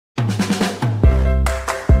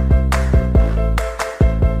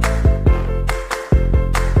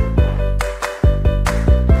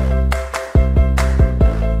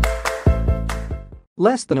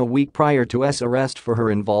less than a week prior to S arrest for her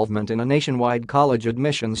involvement in a nationwide college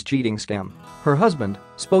admissions cheating scam. Her husband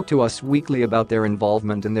spoke to Us Weekly about their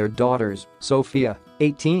involvement in their daughters, Sofia,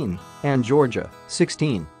 18, and Georgia,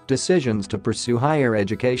 16, decisions to pursue higher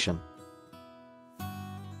education.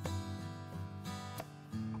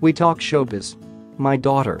 We talk showbiz. My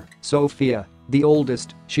daughter, Sofia, the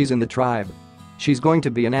oldest, she's in the tribe. She's going to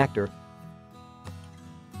be an actor.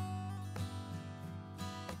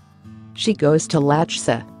 She goes to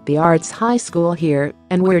LACHSA, the arts high school here,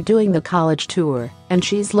 and we're doing the college tour, and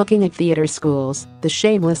she's looking at theater schools, the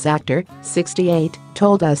Shameless actor, 68,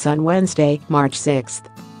 told us on Wednesday, March 6th.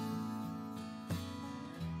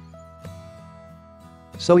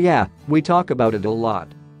 So yeah, we talk about it a lot.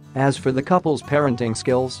 As for the couple's parenting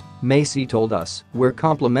skills, Macy told us, we're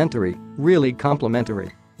complementary, really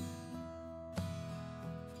complementary.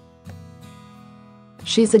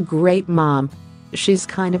 She's a great mom. She's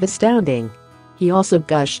kind of astounding. He also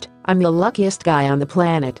gushed, I'm the luckiest guy on the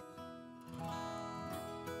planet.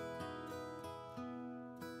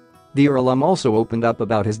 The alum also opened up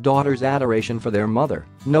about his daughter's adoration for their mother,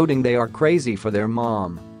 noting they are crazy for their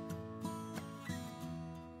mom.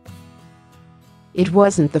 It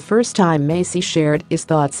wasn't the first time Macy shared his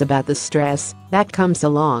thoughts about the stress that comes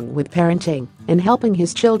along with parenting and helping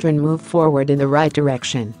his children move forward in the right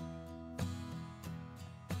direction.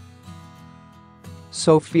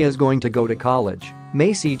 Sofia's going to go to college,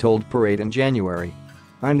 Macy told Parade in January.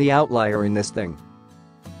 I'm the outlier in this thing.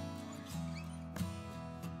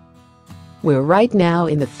 We're right now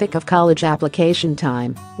in the thick of college application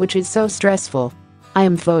time, which is so stressful. I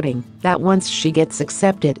am voting that once she gets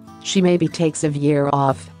accepted, she maybe takes a year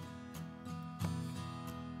off.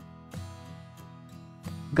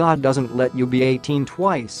 God doesn't let you be 18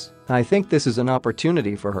 twice. I think this is an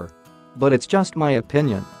opportunity for her. But it's just my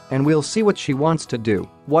opinion, and we'll see what she wants to do,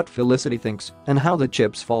 what Felicity thinks, and how the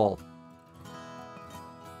chips fall.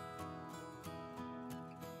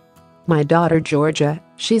 My daughter Georgia,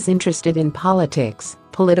 she's interested in politics,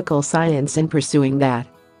 political science and pursuing that.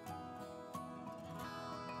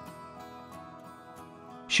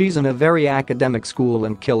 She's in a very academic school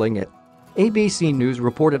and killing it. ABC News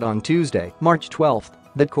reported on Tuesday, March 12,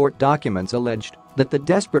 that court documents alleged that the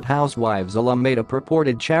Desperate Housewives alum made a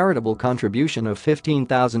purported charitable contribution of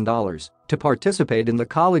 $15,000 to participate in the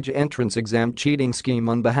college entrance exam cheating scheme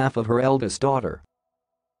on behalf of her eldest daughter.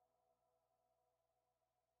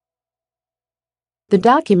 The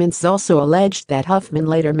documents also alleged that Huffman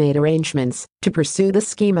later made arrangements to pursue the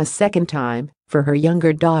scheme a second time for her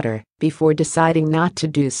younger daughter before deciding not to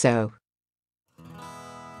do so.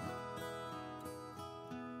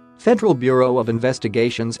 Federal Bureau of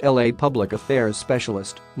Investigation's LA Public Affairs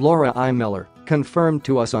Specialist, Laura Eimiller, confirmed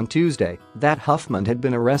to us on Tuesday that Huffman had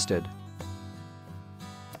been arrested.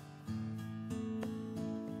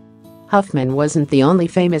 Huffman wasn't the only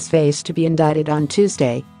famous face to be indicted on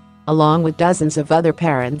Tuesday. Along with dozens of other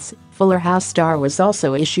parents, Fuller House star was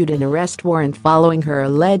also issued an arrest warrant following her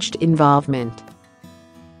alleged involvement.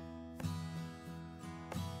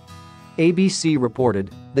 ABC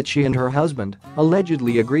reported that she and her husband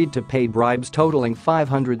allegedly agreed to pay bribes totaling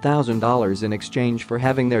 $500,000 in exchange for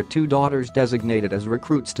having their two daughters designated as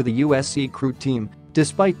recruits to the USC crew team,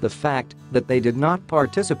 despite the fact that they did not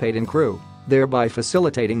participate in crew, thereby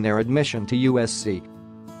facilitating their admission to USC.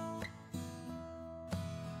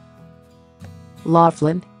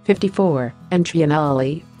 Loughlin, 54, and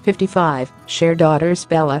Giannulli, 55, share daughters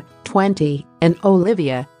Bella, 20, and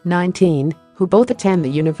Olivia, 19, who both attend the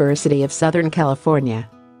University of Southern California.